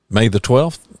May the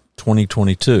 12th,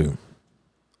 2022.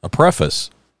 A preface.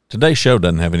 Today's show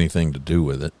doesn't have anything to do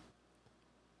with it,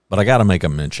 but I got to make a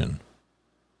mention.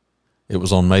 It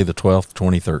was on May the 12th,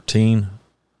 2013,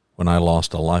 when I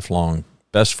lost a lifelong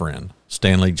best friend,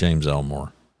 Stanley James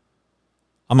Elmore.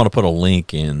 I'm going to put a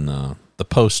link in the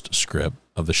postscript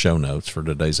of the show notes for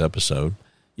today's episode.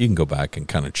 You can go back and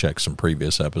kind of check some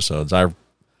previous episodes. I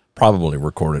probably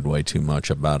recorded way too much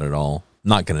about it all.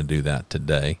 Not going to do that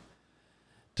today.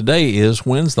 Today is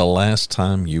when's the last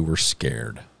time you were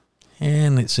scared?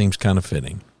 And it seems kind of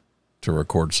fitting to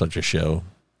record such a show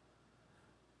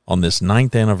on this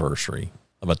 9th anniversary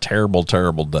of a terrible,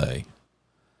 terrible day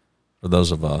for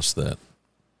those of us that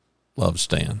love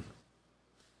Stan.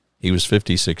 He was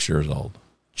 56 years old.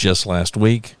 Just last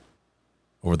week,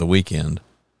 over the weekend,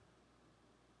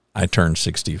 I turned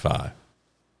 65.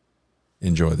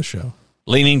 Enjoy the show.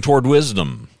 Leaning Toward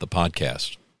Wisdom, the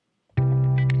podcast.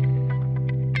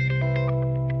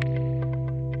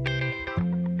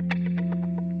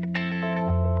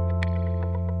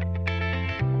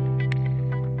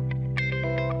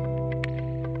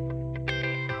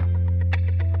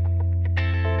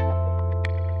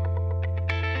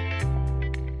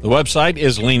 The website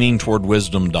is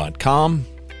leaningtowardwisdom.com.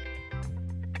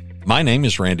 My name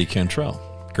is Randy Cantrell.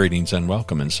 Greetings and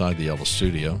welcome inside the Elvis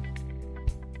Studio.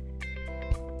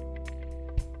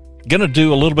 Going to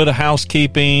do a little bit of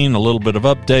housekeeping, a little bit of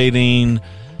updating,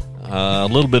 a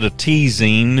little bit of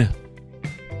teasing.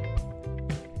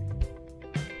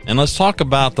 And let's talk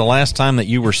about the last time that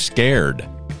you were scared.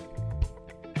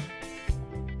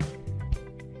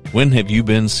 When have you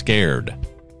been scared?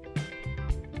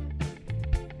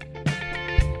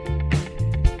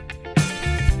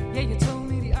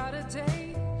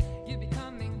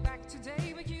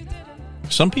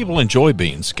 Some people enjoy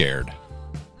being scared.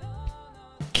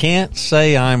 Can't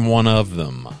say I'm one of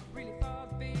them.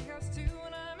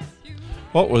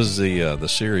 What was the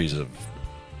series of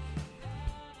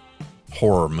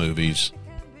horror movies?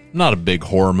 I'm not a big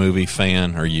horror movie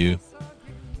fan, are you?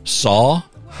 Saw?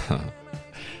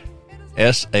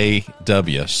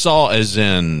 S-A-W. Saw as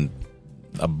in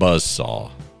a buzzsaw.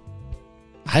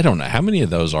 I don't know. How many of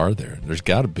those are there? There's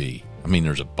got to be. I mean,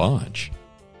 there's a bunch.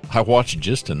 I watched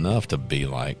just enough to be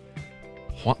like,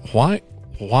 why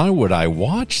would I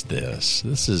watch this?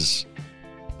 This is,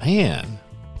 man,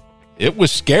 it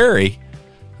was scary.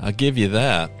 I'll give you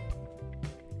that.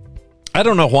 I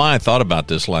don't know why I thought about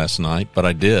this last night, but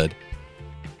I did.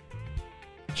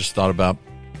 Just thought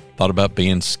about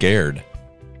being scared.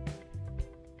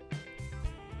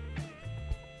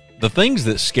 The things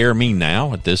that scare me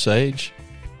now at this age,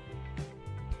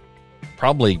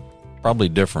 probably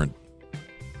different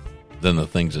than the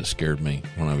things that scared me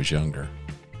when I was younger.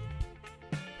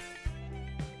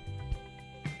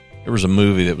 There was a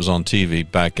movie that was on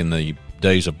TV back in the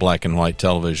days of black and white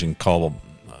television called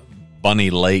Bunny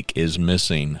Lake is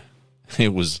Missing.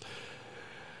 It was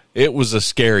a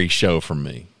scary show for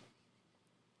me.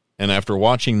 And after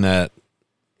watching that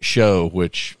show,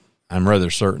 which I'm rather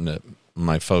certain that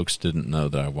my folks didn't know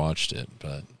that I watched it,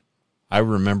 but I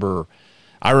remember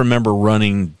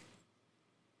running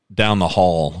down the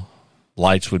hall.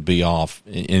 Lights would be off,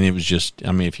 and it was just,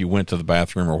 I mean, if you went to the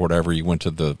bathroom or whatever, you went to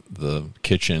the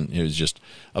kitchen, it was just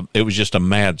a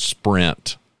mad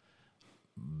sprint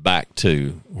back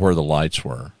to where the lights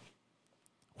were.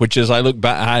 Which, as I look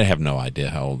back, I have no idea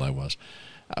how old I was.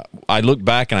 I look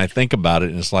back and I think about it,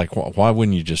 and it's like, why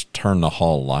wouldn't you just turn the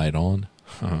hall light on?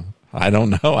 I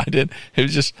don't know. I did. It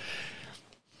was just,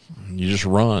 you just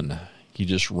run.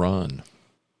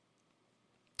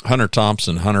 Hunter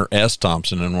S.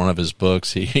 Thompson, in one of his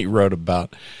books, he wrote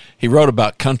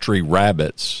about country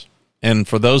rabbits. And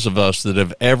for those of us that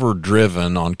have ever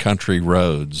driven on country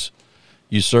roads,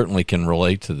 you certainly can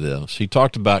relate to this. He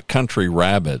talked about country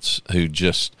rabbits who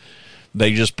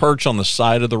they just perch on the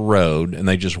side of the road and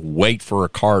they just wait for a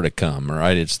car to come,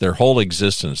 right? It's their whole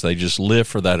existence. They just live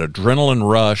for that adrenaline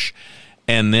rush,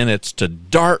 and then it's to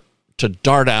dart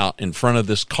out in front of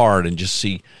this car and just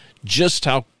see just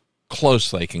how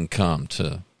close they can come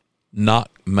to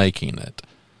not making it.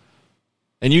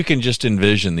 And you can just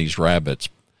envision these rabbits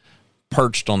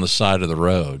perched on the side of the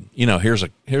road. You know, here's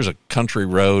a country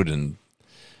road, and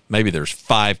maybe there's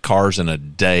 5 cars in a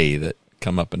day that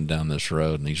come up and down this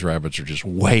road, and these rabbits are just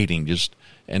waiting, just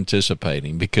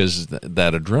anticipating, because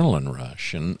that adrenaline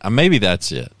rush. And maybe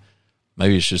that's it.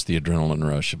 Maybe it's just the adrenaline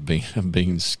rush of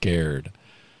being scared.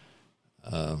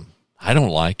 I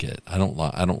don't like it. I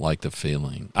don't like the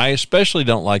feeling. I especially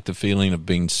don't like the feeling of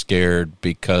being scared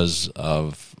because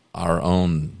of our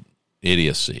own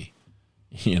idiocy,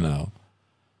 you know.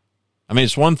 I mean,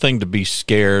 it's one thing to be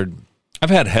scared I've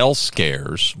had health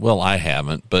scares. Well, I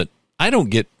haven't, but I don't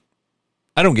get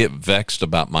vexed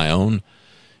about my own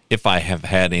if I have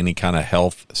had any kind of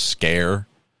health scare,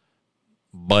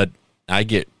 but I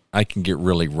can get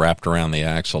really wrapped around the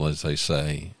axle, as they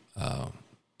say,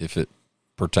 if it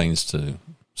pertains to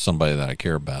somebody that I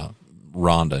care about,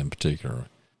 Rhonda in particular.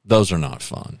 Those are not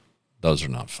fun. Those are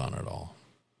not fun at all.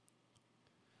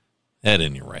 At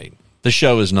any rate, the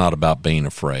show is not about being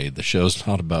afraid. The show is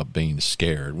not about being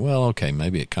scared. Well, okay,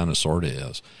 maybe it kind of sort of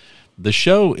is. The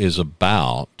show is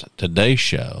about, today's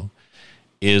show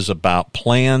is about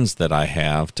plans that I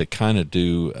have to kind of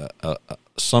do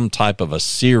some type of a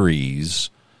series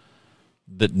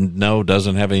that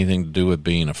doesn't have anything to do with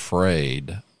being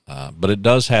afraid, but it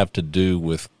does have to do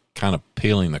with kind of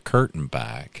peeling the curtain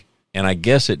back. And I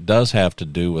guess it does have to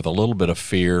do with a little bit of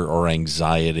fear or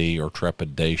anxiety or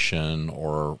trepidation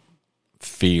or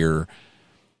fear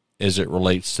as it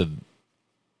relates to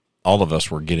all of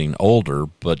us. We're getting older,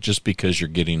 but just because you're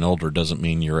getting older doesn't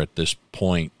mean you're at this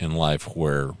point in life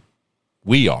where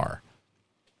we are.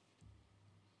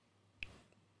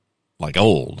 Like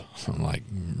old, like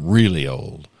really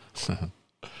old.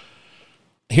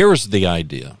 Here's the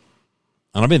idea.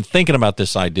 And I've been thinking about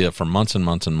this idea for months and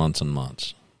months and months and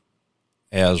months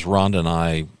as Rhonda and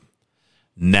I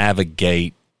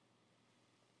navigate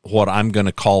what I'm going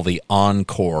to call the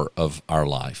encore of our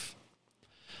life.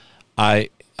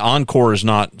 Encore is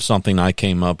not something I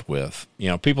came up with. You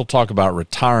know, people talk about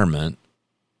retirement.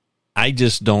 I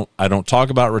don't talk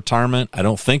about retirement. I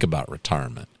don't think about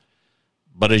retirement.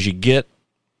 But as you get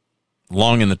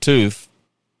long in the tooth,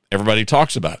 everybody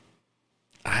talks about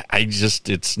it.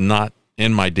 It's not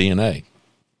in my DNA.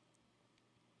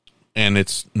 And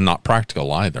it's not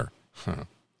practical either.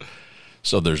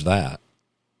 So there's that.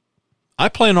 I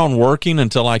plan on working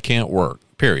until I can't work,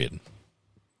 period.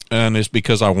 And it's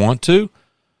because I want to.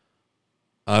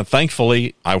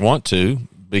 Thankfully, I want to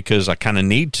because I kind of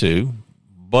need to.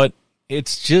 But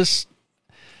it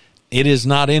is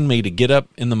not in me to get up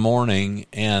in the morning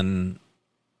and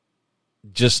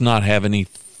just not have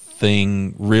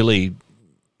anything really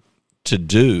to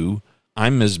do.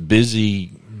 I'm as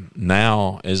busy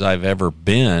now as I've ever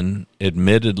been.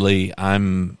 Admittedly,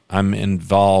 I'm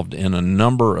involved in a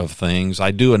number of things.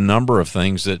 I do a number of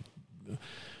things that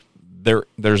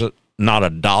there's not a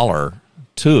dollar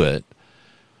to it,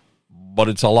 but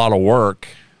it's a lot of work,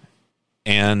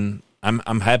 and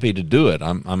I'm happy to do it.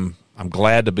 I'm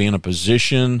glad to be in a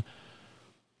position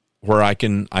where I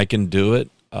can do it.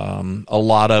 A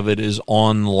lot of it is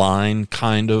online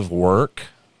kind of work.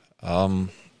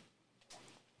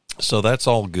 So that's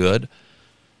all good.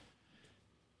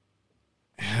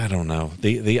 I don't know.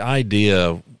 The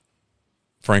idea,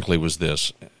 frankly, was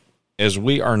this. As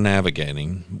we are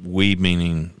navigating, we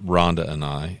meaning Rhonda and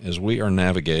I, as we are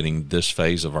navigating this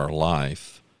phase of our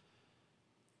life,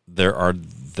 there are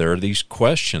these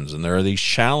questions and there are these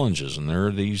challenges and there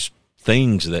are these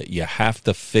things that you have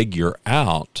to figure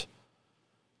out.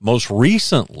 Most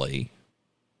recently,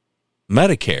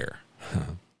 Medicare.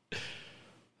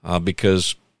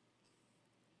 Because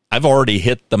I've already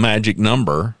hit the magic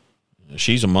number.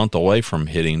 She's a month away from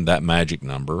hitting that magic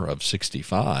number of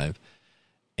 65.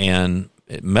 And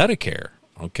Medicare,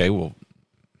 okay, well,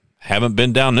 haven't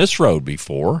been down this road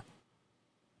before.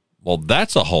 Well,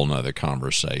 that's a whole nother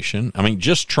conversation. I mean,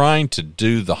 just trying to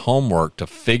do the homework to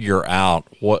figure out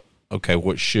what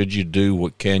should you do?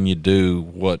 What can you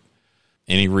do?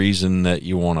 Any reason that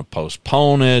you want to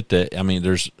postpone it? I mean,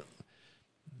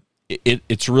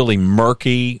 it's really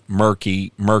murky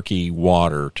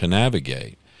water to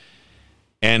navigate.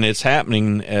 And it's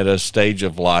happening at a stage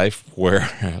of life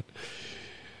where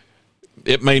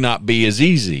it may not be as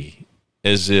easy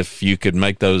as if you could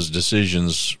make those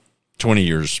decisions 20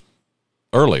 years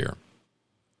earlier.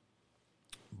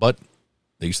 But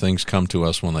these things come to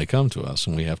us when they come to us,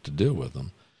 and we have to deal with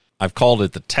them. I've called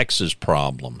it the Texas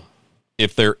problem.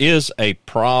 If there is a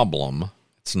problem,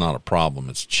 it's not a problem,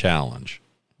 it's a challenge.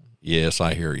 Yes,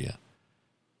 I hear you.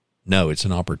 No, it's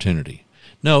an opportunity.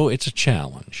 No, it's a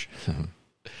challenge.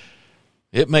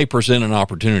 It may present an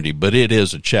opportunity, but it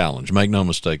is a challenge. Make no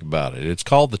mistake about it. It's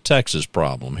called the Texas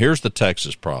problem. Here's the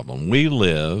Texas problem. We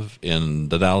live in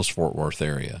the Dallas-Fort Worth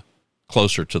area,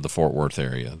 closer to the Fort Worth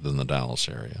area than the Dallas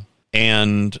area.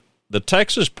 And the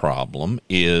Texas problem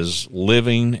is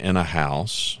living in a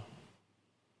house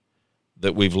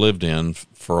that we've lived in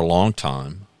for a long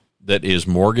time that is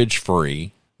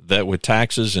mortgage-free, that with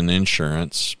taxes and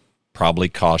insurance probably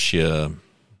costs you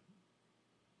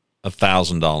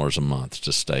 $1,000 a month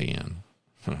to stay in.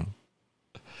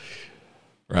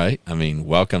 Right? I mean,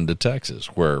 welcome to Texas,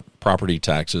 where property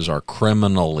taxes are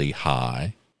criminally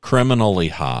high. criminally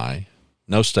high,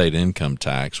 no state income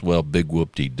tax, well, big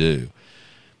whoop-de-doo.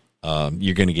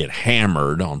 You're going to get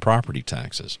hammered on property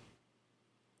taxes.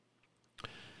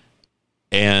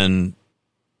 And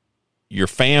your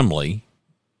family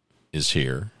is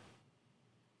here,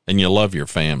 and you love your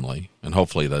family, and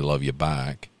hopefully they love you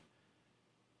back.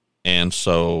 And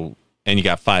so, and you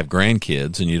got 5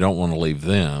 grandkids, and you don't want to leave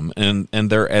them. And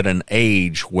they're at an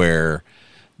age where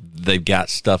they've got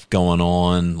stuff going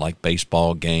on, like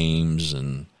baseball games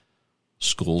and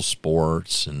school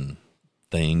sports and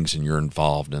things, and you're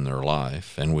involved in their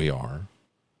life, and we are.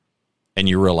 And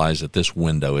you realize that this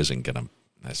window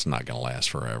that's not going to last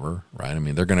forever, right? I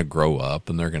mean, they're going to grow up,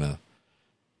 and they're going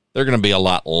to be a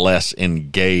lot less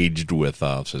engaged with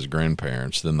us as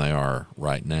grandparents than they are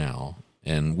right now.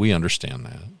 And we understand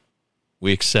that.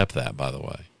 We accept that, by the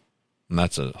way. And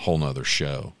that's a whole nother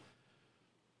show.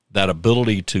 That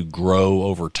ability to grow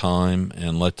over time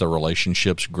and let the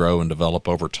relationships grow and develop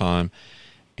over time.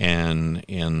 And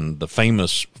in the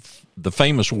famous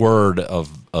word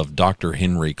of Dr.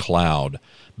 Henry Cloud,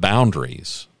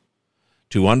 boundaries.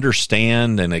 To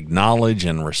understand and acknowledge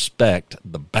and respect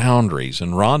the boundaries.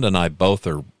 And Rhonda and I both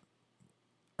are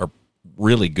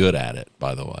really good at it,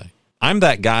 by the way. I'm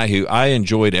that guy who I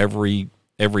enjoyed every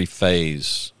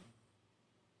phase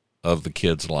of the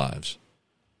kids' lives.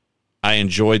 I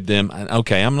enjoyed them.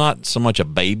 Okay, I'm not so much a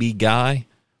baby guy,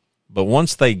 but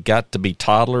once they got to be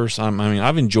toddlers,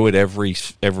 I've enjoyed every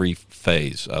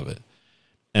phase of it.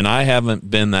 And I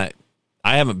haven't been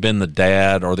the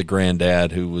dad or the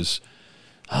granddad who was,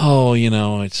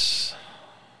 it's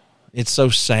so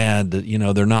sad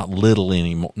that, they're not little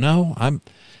anymore. No, I've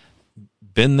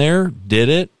been there, did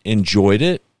it, enjoyed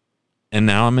it, and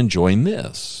now I'm enjoying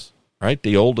this, right?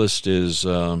 The oldest is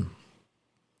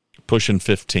pushing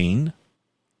 15.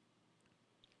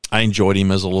 I enjoyed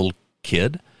him as a little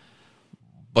kid,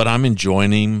 but I'm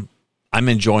enjoying him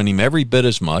every bit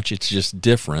as much. It's just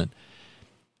different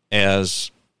as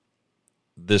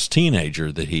this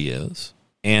teenager that he is.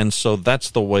 And so that's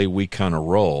the way we kind of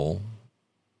roll.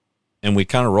 And we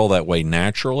kind of roll that way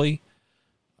naturally,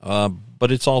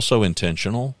 but it's also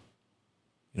intentional.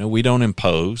 We don't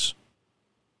impose.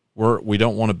 We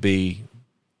don't want to be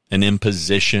an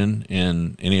imposition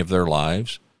in any of their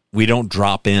lives. We don't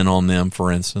drop in on them,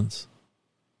 for instance.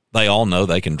 They all know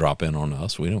they can drop in on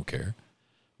us. We don't care.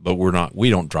 But we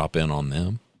don't drop in on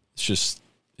them. It's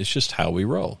just how we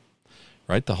roll,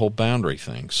 right? The whole boundary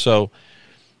thing. So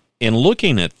in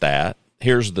looking at that,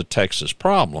 here's the Texas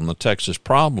problem. The Texas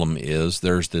problem is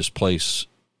there's this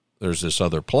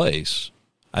other place.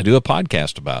 I do a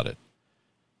podcast about it.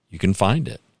 You can find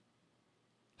it.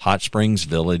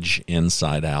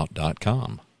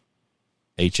 HotspringsVillageInsideOut.com.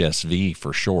 HSV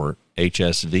for short,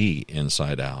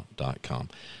 HSVInsideOut.com.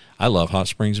 I love Hot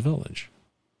Springs Village.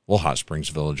 Well, Hot Springs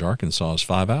Village, Arkansas is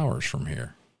 5 hours from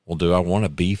here. Well, do I want to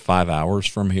be 5 hours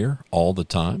from here all the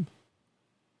time?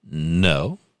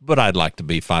 No, but I'd like to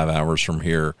be 5 hours from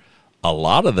here a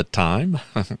lot of the time.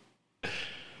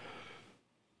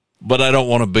 But I don't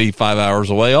want to be 5 hours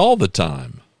away all the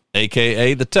time,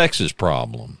 a.k.a. the Texas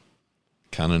problem.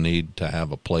 Kind of need to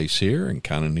have a place here and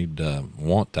kind of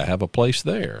want to have a place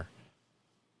there.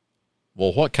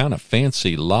 Well, what kind of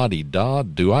fancy la-di-da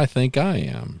do I think I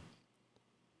am?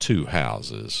 2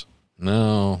 houses.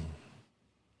 No,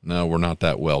 we're not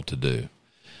that well-to-do.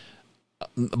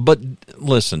 But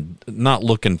listen, not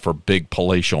looking for big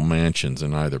palatial mansions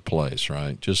in either place,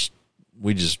 right?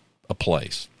 We just a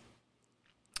place.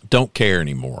 Don't care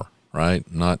anymore, right?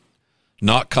 Not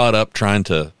caught up trying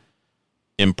to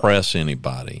impress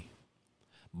anybody.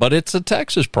 But it's a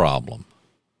Texas problem.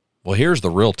 Well, here's the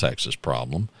real Texas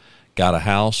problem. Got a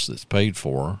house that's paid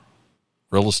for,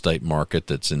 real estate market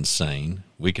that's insane.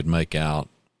 We could make out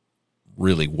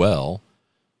really well.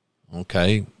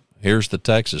 Okay, here's the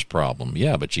Texas problem.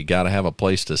 Yeah, but you got to have a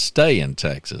place to stay in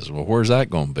Texas. Well, where's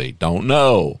that going to be? Don't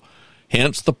know.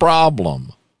 Hence the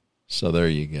problem. So there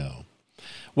you go.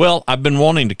 Well, I've been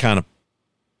wanting to kind of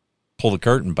pull the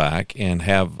curtain back and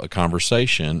have a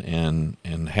conversation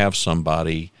and have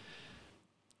somebody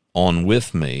on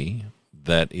with me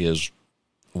that is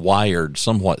wired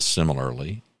somewhat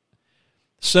similarly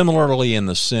in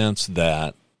the sense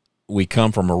that we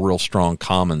come from a real strong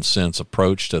common sense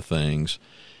approach to things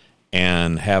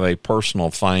and have a personal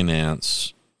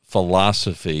finance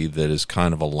philosophy that is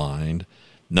kind of aligned.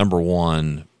 Number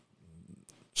one,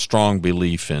 strong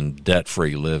belief in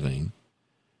debt-free living.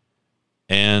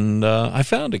 And I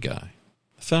found a guy.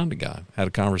 Had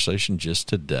a conversation just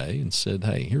today and said,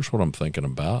 hey, here's what I'm thinking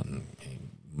about. And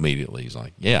immediately he's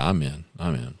like, yeah, I'm in.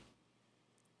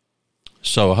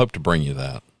 So I hope to bring you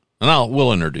that. And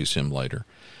we'll introduce him later.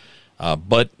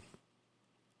 But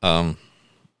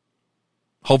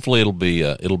hopefully it'll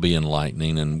be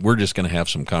enlightening, and we're just going to have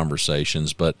some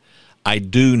conversations. But I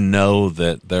do know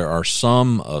that there are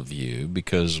some of you,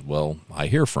 because, well, I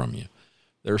hear from you.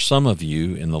 There are some of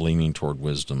you in the Leaning Toward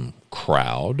Wisdom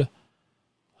crowd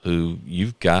who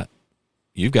you've got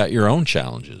your own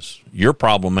challenges. Your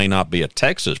problem may not be a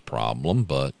Texas problem,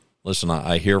 but listen,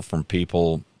 I hear from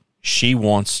people, she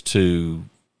wants to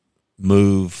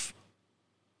move.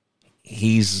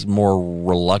 He's more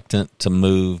reluctant to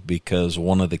move because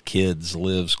one of the kids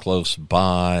lives close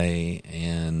by,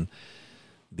 and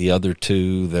the other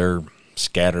two, they're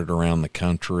scattered around the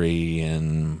country,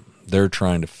 and they're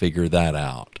trying to figure that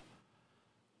out.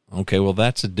 Okay, well,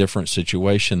 that's a different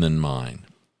situation than mine.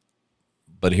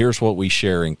 But here's what we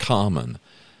share in common.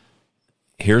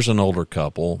 Here's an older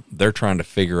couple. They're trying to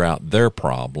figure out their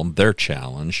problem, their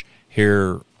challenge.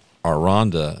 Here are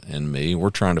Rhonda and me.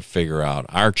 We're trying to figure out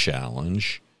our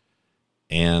challenge.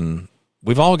 And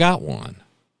we've all got one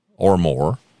or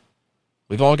more.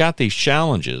 We've all got these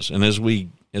challenges. And as we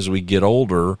get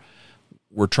older,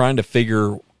 we're trying to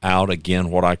figure out, again,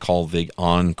 what I call the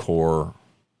encore.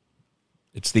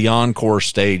 It's the encore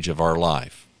stage of our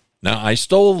life. Now, I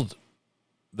stole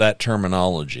that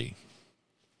terminology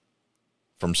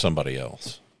from somebody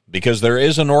else because there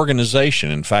is an organization.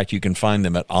 In fact, you can find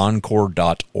them at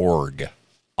encore.org.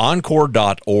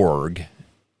 Encore.org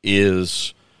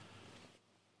is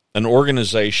an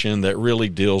organization that really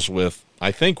deals with,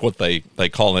 I think, what they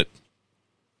call it,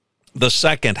 the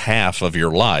second half of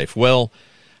your life. Well,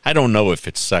 I don't know if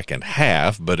it's second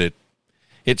half, but it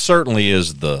certainly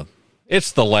is the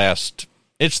last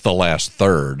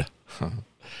third.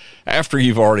 After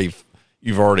you've already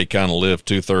kind of lived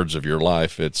 2/3 of your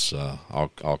life, it's I'll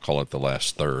call it the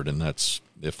last third, and that's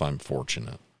if I'm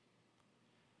fortunate.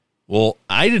 Well,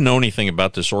 I didn't know anything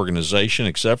about this organization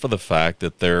except for the fact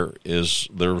that there was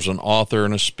an author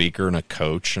and a speaker and a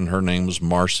coach, and her name was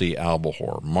Marcy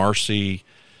Albahor. Marcy,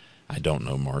 I don't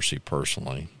know Marcy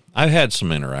personally. I've had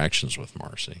some interactions with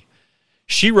Marcy.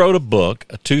 She wrote a book,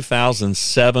 a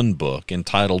 2007 book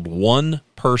entitled One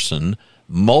Person,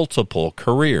 Multiple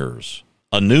Careers,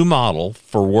 a new model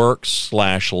for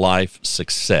work/life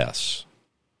success.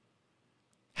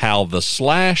 How the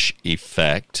slash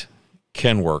effect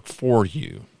can work for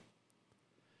you.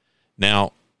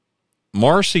 Now,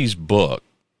 Marcy's book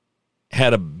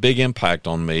had a big impact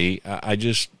on me. I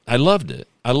loved it.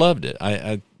 I loved it.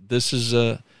 This is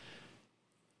a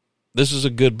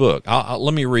good book.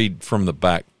 Let me read from the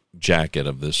back jacket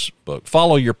of this book.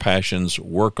 Follow your passions,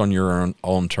 work on your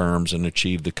own terms, and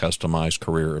achieve the customized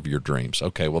career of your dreams.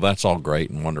 Okay, well, that's all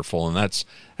great and wonderful, and that's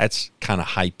kind of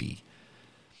hypey.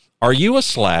 Are you a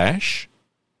slash?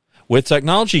 With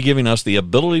technology giving us the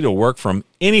ability to work from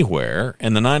anywhere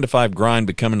and the 9-to-5 grind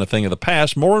becoming a thing of the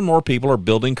past, more and more people are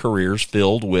building careers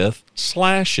filled with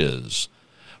slashes.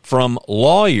 From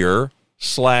lawyer/chef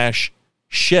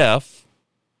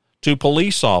to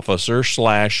police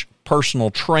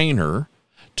officer/personal trainer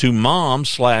to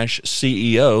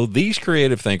mom/CEO, these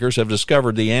creative thinkers have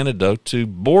discovered the antidote to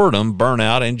boredom,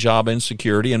 burnout, and job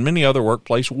insecurity and many other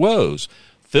workplace woes,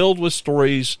 filled with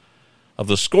stories of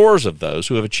the scores of those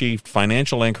who have achieved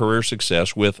financial and career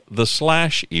success with the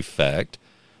slash effect.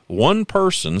 One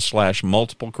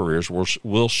person/multiple careers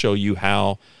will show you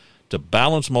how to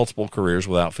balance multiple careers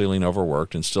without feeling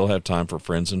overworked and still have time for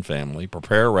friends and family.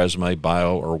 Prepare a resume,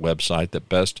 bio, or website that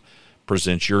best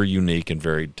presents your unique and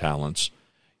varied talents.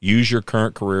 Use your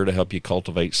current career to help you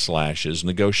cultivate slashes.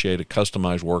 Negotiate a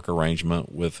customized work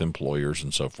arrangement with employers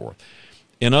and so forth.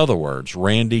 In other words,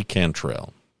 Randy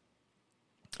Cantrell.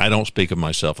 I don't speak of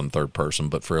myself in third person,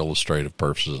 but for illustrative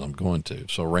purposes, I'm going to.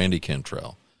 So Randy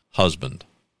Cantrell, husband,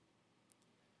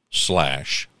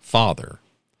 /father,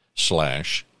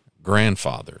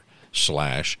 /grandfather,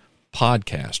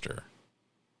 /podcaster,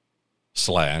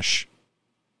 /coach,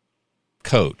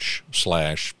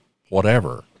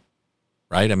 /whatever,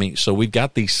 right? I mean, so we've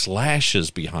got these slashes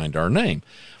behind our name.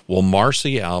 Well,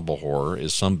 Marcy Albahor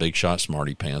is some big shot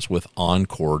smarty pants with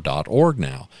encore.org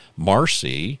now.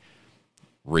 Marcy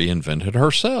reinvented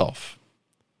herself.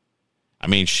 I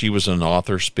mean, she was an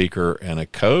author, speaker, and a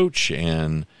coach,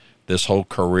 and this whole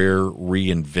career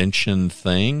reinvention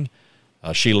thing.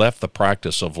 She left the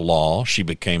practice of law. She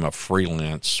became a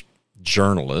freelance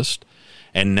journalist,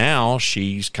 and now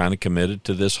she's kind of committed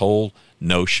to this whole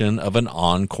notion of an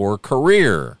encore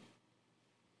career.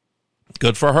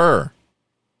 Good for her.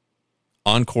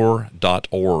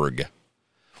 Encore.org.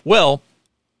 Well,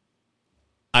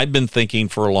 I've been thinking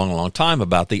for a long, long time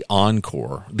about the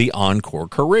encore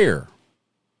career.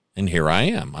 And here I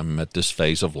am. I'm at this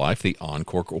phase of life, the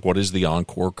encore. What is the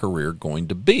encore career going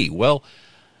to be? Well,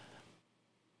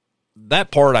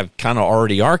 that part I've kind of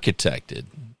already architected.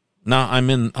 Now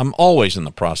I'm always in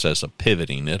the process of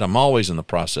pivoting it. I'm always in the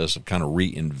process of kind of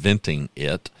reinventing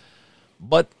it.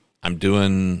 But I'm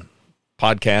doing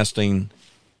podcasting.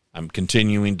 I'm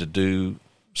continuing to do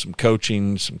some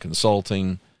coaching, some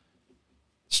consulting.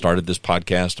 Started this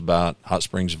podcast about Hot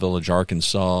Springs Village,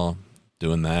 Arkansas,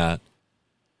 doing that.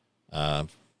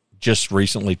 Just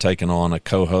recently taken on a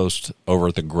co-host over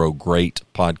at the Grow Great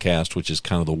podcast, which is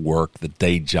kind of the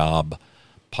day job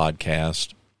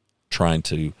podcast, trying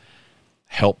to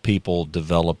help people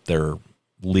develop their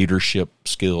leadership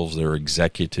skills, their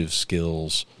executive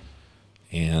skills,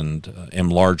 and am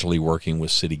largely working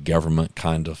with city government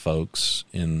kind of folks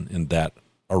in that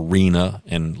arena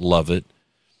and love it.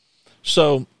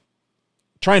 So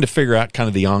trying to figure out kind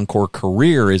of the encore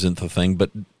career isn't the thing,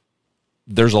 but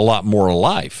there's a lot more to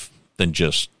life than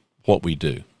just what we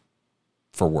do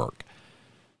for work.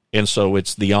 And so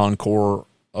it's the encore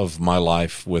of my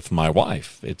life with my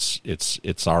wife.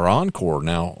 It's our encore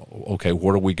now. Okay,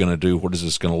 what are we going to do? What is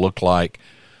this going to look like?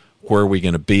 Where are we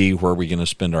going to be? Where are we going to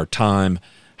spend our time?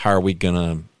 How are we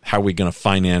going to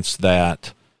finance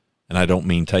that? And I don't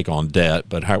mean take on debt,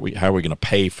 but how are we going to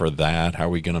pay for that? How are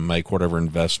we going to make whatever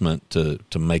investment to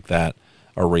make that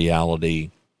a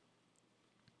reality?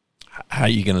 How are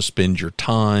you going to spend your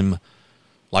time?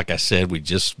 Like I said, we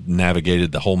just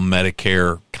navigated the whole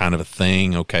Medicare kind of a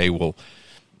thing. Okay, well,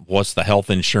 what's the health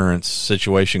insurance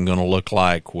situation going to look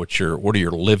like? What are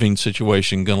your living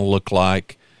situation going to look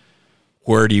like?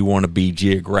 Where do you want to be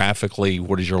geographically?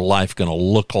 What is your life going to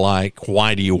look like?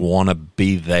 Why do you want to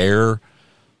be there?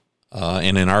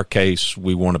 And in our case,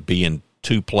 we want to be in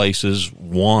two places.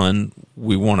 One,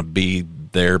 we want to be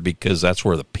there because that's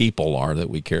where the people are that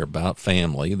we care about,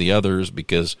 family. The other is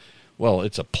because, well,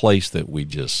 it's a place that we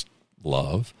just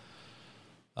love.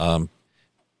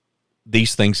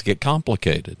 These things get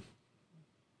complicated.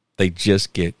 They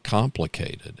just get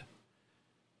complicated.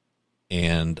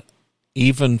 And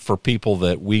even for people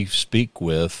that we speak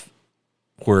with,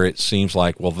 where it seems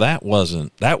like, well, that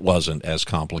wasn't as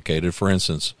complicated. For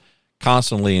instance,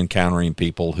 constantly encountering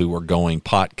people who are going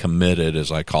pot committed,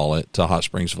 as I call it, to Hot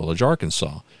Springs Village,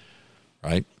 Arkansas,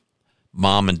 right?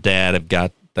 Mom and dad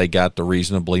got the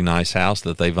reasonably nice house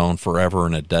that they've owned forever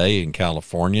and a day in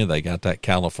California. They got that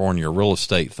California real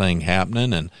estate thing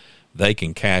happening, and they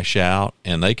can cash out,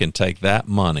 and they can take that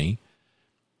money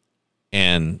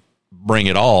and bring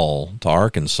it all to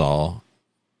Arkansas.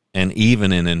 And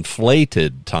even in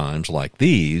inflated times like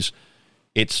these,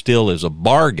 it still is a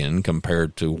bargain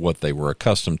compared to what they were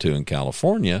accustomed to in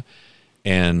California,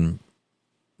 and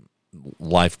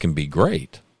life can be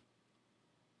great,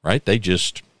 right? They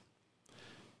just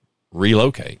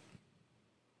relocate.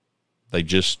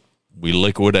 We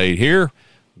liquidate here,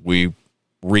 we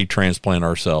retransplant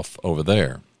ourselves over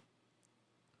there.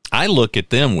 I look at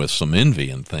them with some envy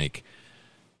and think,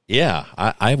 yeah,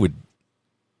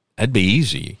 that'd be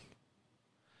easy.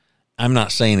 I'm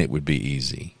not saying it would be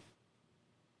easy,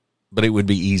 but it would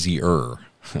be easier.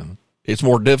 It's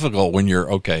more difficult when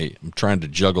I'm trying to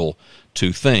juggle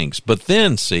two things. But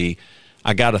then, see,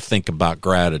 I got to think about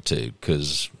gratitude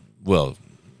because, well,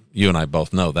 you and I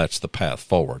both know that's the path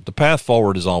forward. The path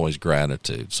forward is always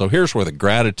gratitude. So here's where the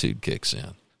gratitude kicks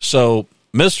in. So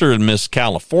Mr. and Miss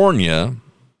California,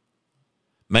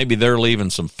 maybe they're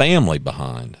leaving some family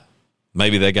behind.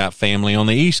 Maybe they got family on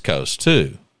the East Coast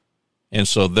too. And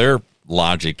so their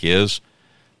logic is,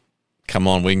 come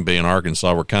on, we can be in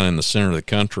Arkansas. We're kind of in the center of the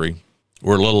country.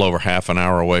 We're a little over half an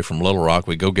hour away from Little Rock.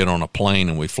 We go get on a plane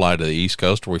and we fly to the East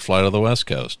Coast, or we fly to the West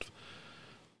Coast.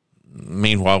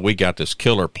 Meanwhile, we got this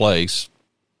killer place.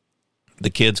 The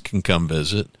kids can come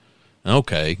visit.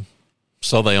 Okay,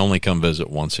 so they only come visit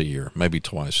once a year, maybe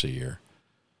twice a year.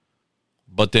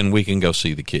 But then we can go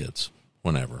see the kids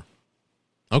whenever.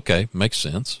 Okay, makes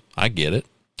sense. I get it.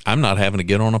 I'm not having to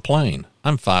get on a plane.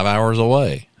 I'm 5 hours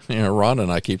away. Rhonda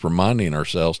and I keep reminding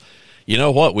ourselves, you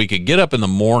know what? We could get up in the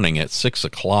morning at 6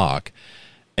 o'clock,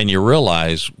 and you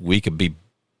realize we could be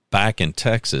back in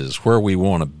Texas where we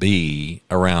want to be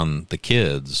around the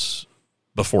kids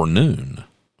before noon.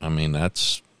 I mean,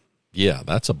 that's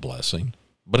a blessing,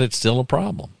 but it's still a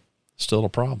problem. Still a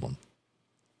problem.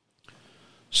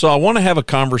 So I want to have a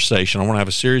conversation. I want to have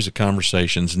a series of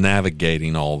conversations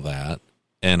navigating all that.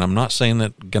 And I'm not saying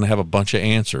that I'm going to have a bunch of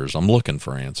answers. I'm looking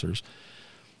for answers.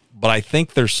 But I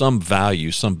think there's some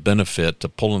value, some benefit to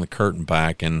pulling the curtain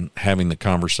back and having the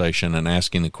conversation and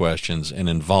asking the questions and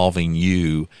involving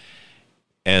you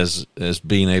as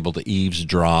being able to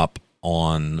eavesdrop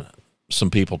on some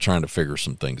people trying to figure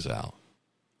some things out,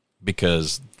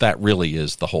 because that really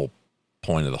is the whole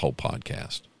point of the whole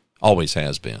podcast. Always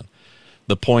has been.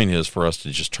 The point is for us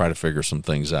to just try to figure some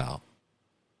things out.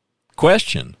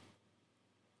 Question: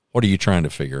 what are you trying to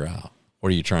figure out?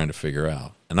 What are you trying to figure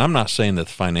out? And I'm not saying that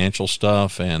the financial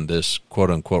stuff and this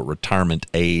quote-unquote retirement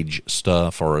age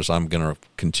stuff, or as I'm going to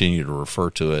continue to refer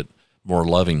to it more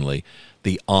lovingly,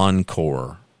 the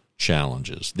encore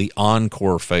challenges, the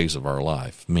encore phase of our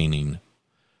life, meaning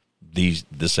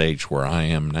this age where I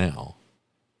am now.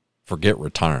 Forget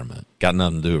retirement. Got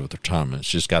nothing to do with retirement.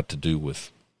 It's just got to do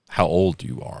with how old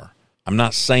you are. I'm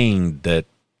not saying that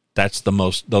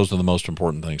those are the most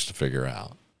important things to figure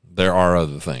out. There are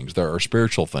other things. There are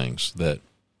spiritual things that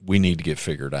we need to get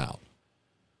figured out.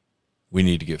 We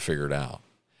need to get figured out.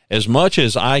 As much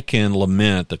as I can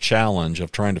lament the challenge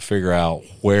of trying to figure out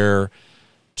where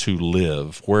to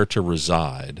live, where to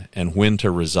reside, and when to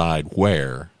reside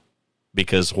where,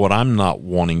 because what I'm not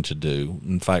wanting to do,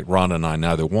 in fact, Rhonda and I,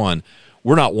 neither one,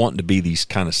 we're not wanting to be these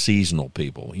kind of seasonal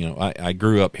people. You know, I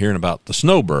grew up hearing about the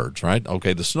snowbirds, right?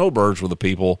 Okay, the snowbirds were the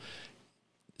people,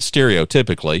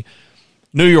 stereotypically,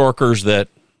 New Yorkers that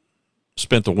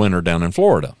spent the winter down in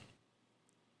Florida.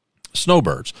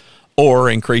 Snowbirds. Or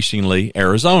increasingly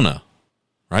Arizona,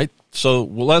 right? So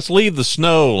let's leave the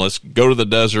snow. Let's go to the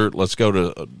desert. Let's go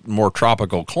to more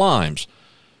tropical climes.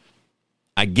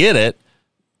 I get it.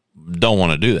 Don't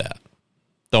want to do that.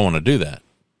 Don't want to do that.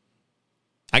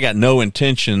 I got no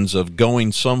intentions of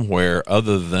going somewhere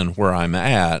other than where I'm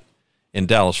at in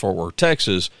Dallas-Fort Worth,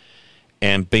 Texas,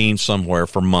 and being somewhere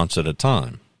for months at a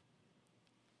time.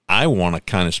 I want to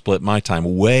kind of split my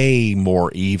time way more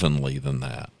evenly than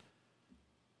that.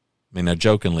 I mean, I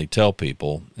jokingly tell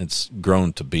people, it's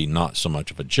grown to be not so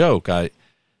much of a joke.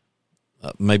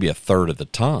 Maybe a third of the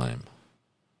time.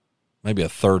 Maybe a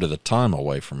third of the time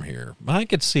away from here. I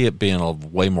could see it being a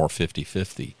way more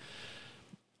 50-50.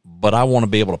 But I want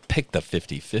to be able to pick the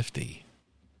 50-50.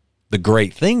 The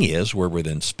great thing is we're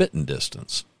within spitting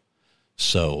distance.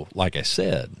 So, like I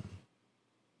said,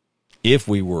 if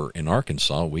we were in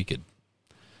Arkansas, we could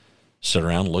sit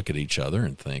around, look at each other,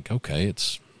 and think, okay,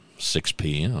 it's 6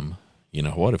 p.m. You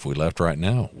know what? If we left right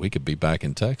now, we could be back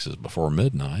in Texas before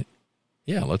midnight.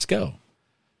 Yeah, let's go.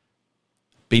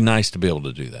 Be nice to be able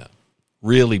to do that.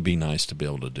 Really be nice to be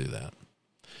able to do that.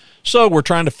 So we're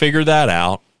trying to figure that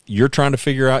out. You're trying to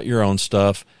figure out your own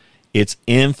stuff. It's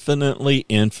infinitely,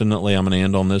 I'm going to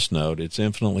end on this note, it's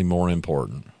infinitely more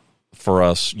important for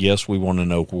us. Yes, we want to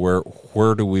know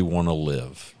where do we want to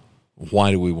live?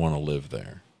 Why do we want to live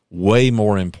there? Way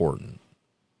more important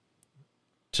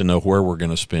to know where we're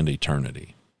going to spend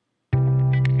eternity.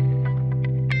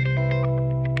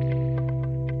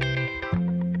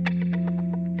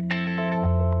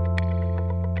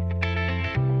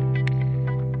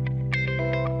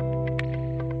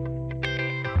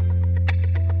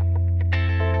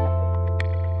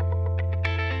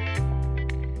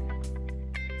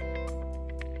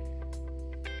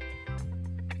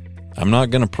 I'm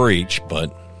not going to preach,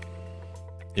 but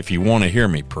if you want to hear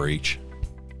me preach,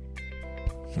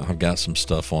 I've got some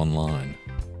stuff online.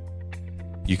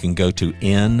 You can go to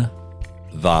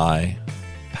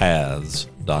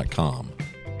inthypaths.com.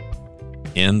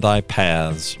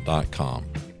 inthypaths.com.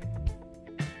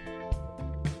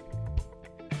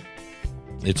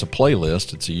 It's a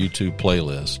playlist. It's a YouTube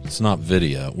playlist. It's not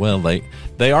video. Well,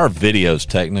 they are videos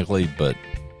technically, but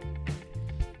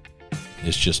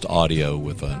it's just audio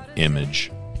with an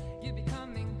image.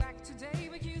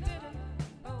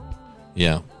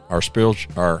 Yeah, our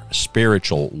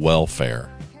spiritual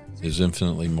welfare is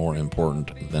infinitely more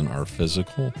important than our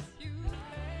physical.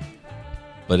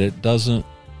 But that doesn't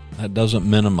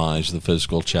minimize the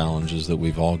physical challenges that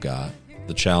we've all got.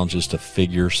 The challenges to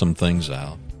figure some things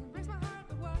out.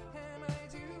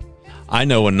 I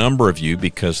know a number of you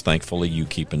because thankfully you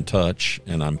keep in touch,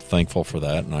 and I'm thankful for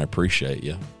that, and I appreciate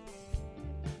you.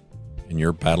 And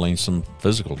you're battling some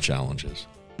physical challenges.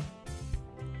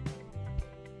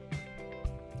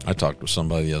 I talked with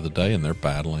somebody the other day, and they're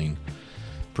battling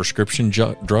prescription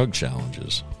drug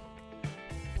challenges.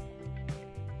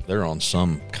 They're on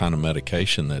some kind of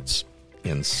medication that's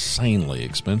insanely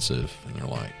expensive, and they're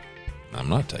like, I'm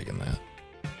not taking that.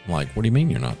 I'm like, what do you mean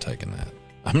you're not taking that?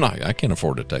 I can't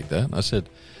afford to take that. I said,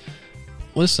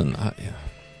 listen,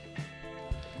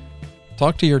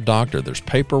 talk to your doctor. There's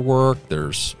paperwork.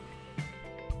 There's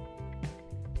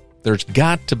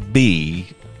got to be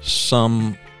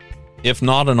some, if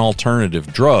not an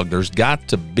alternative drug, there's got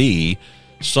to be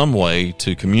some way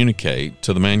to communicate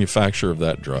to the manufacturer of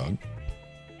that drug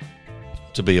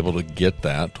to be able to get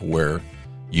that to where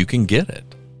you can get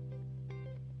it.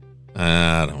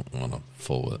 I don't want to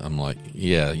fool with it. I'm like,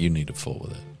 yeah, you need to fool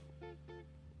with it.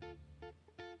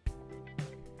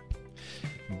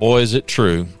 Boy, is it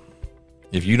true.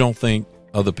 If you don't think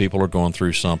other people are going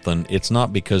through something, it's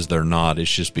not because they're not.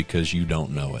 It's just because you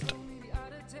don't know it.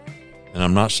 And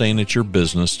I'm not saying it's your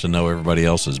business to know everybody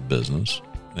else's business.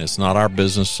 And it's not our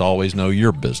business to always know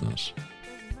your business.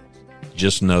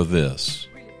 Just know this.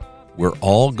 We're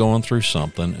all going through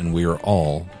something, and we are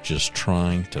all just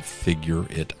trying to figure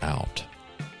it out.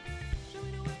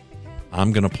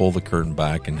 I'm going to pull the curtain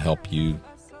back and help you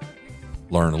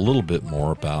learn a little bit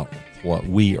more about what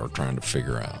we are trying to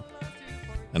figure out.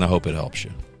 And I hope it helps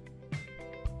you.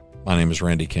 My name is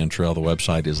Randy Cantrell. The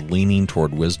website is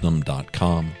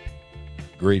leaningtowardwisdom.com.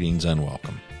 Greetings and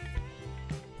welcome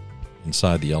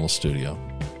inside the Yellow Studio.